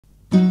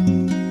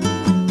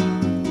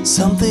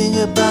Something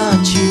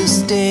about you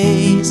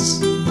stays,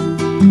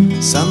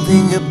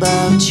 something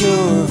about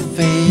your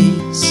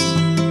face,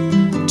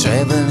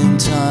 traveling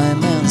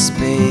time and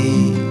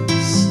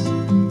space.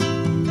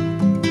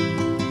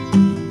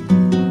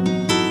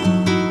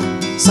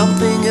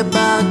 Something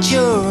about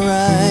your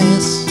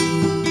eyes,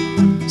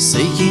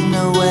 seeking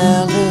no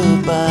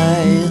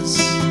alibis,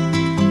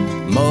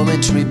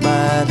 momentary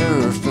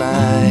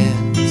butterflies.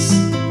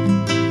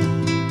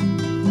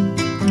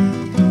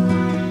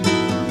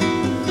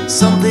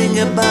 Something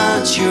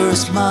about your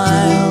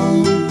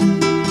smile,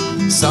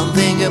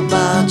 something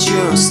about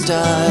your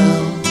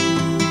style,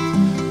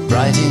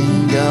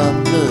 brightening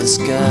up the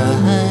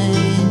sky.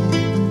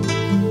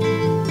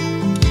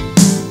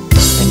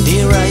 And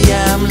here I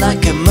am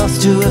like a moth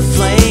to a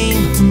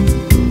flame,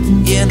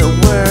 in a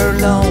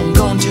world long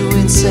gone too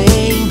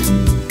insane.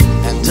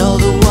 And all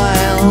the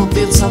while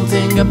build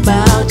something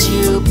about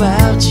you,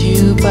 about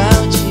you,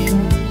 about you.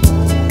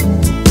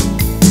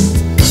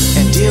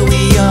 And here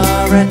we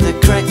are at the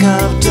crack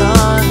of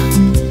dawn,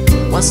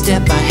 one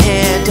step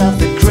ahead of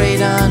the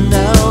great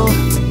unknown.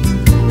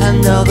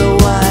 And all the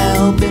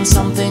while been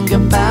something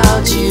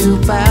about you,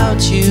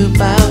 about you,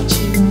 about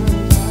you.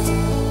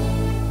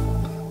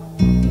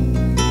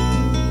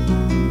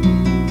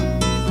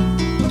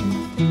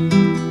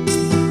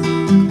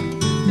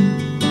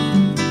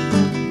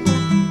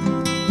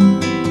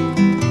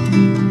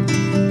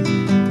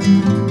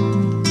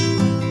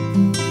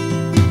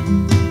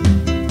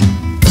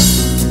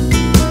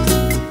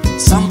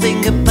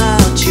 Something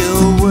about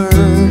your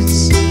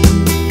words,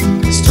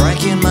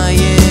 striking my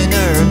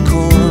inner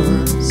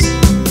chords,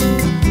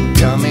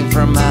 coming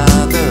from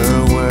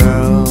other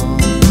worlds.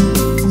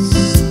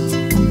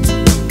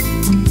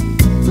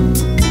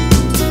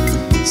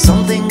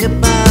 Something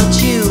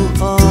about you,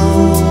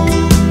 oh,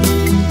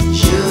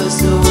 just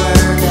the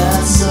word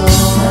that's all.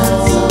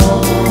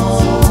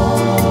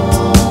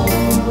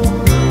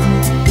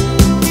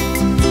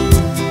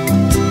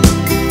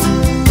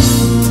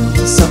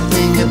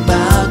 Something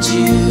about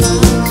you,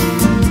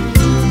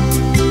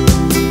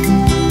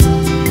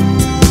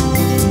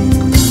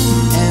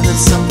 and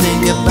it's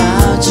something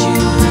about you,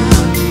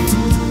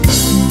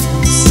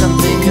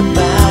 something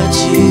about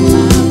you,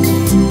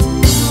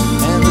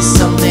 and it's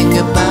something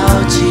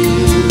about you,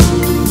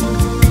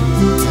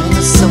 and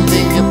it's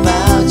something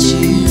about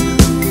you.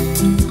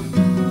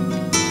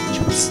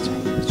 Just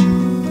great.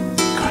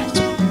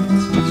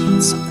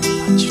 It's something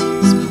about you.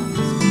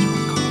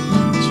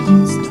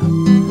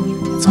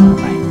 It's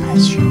alright,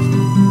 as you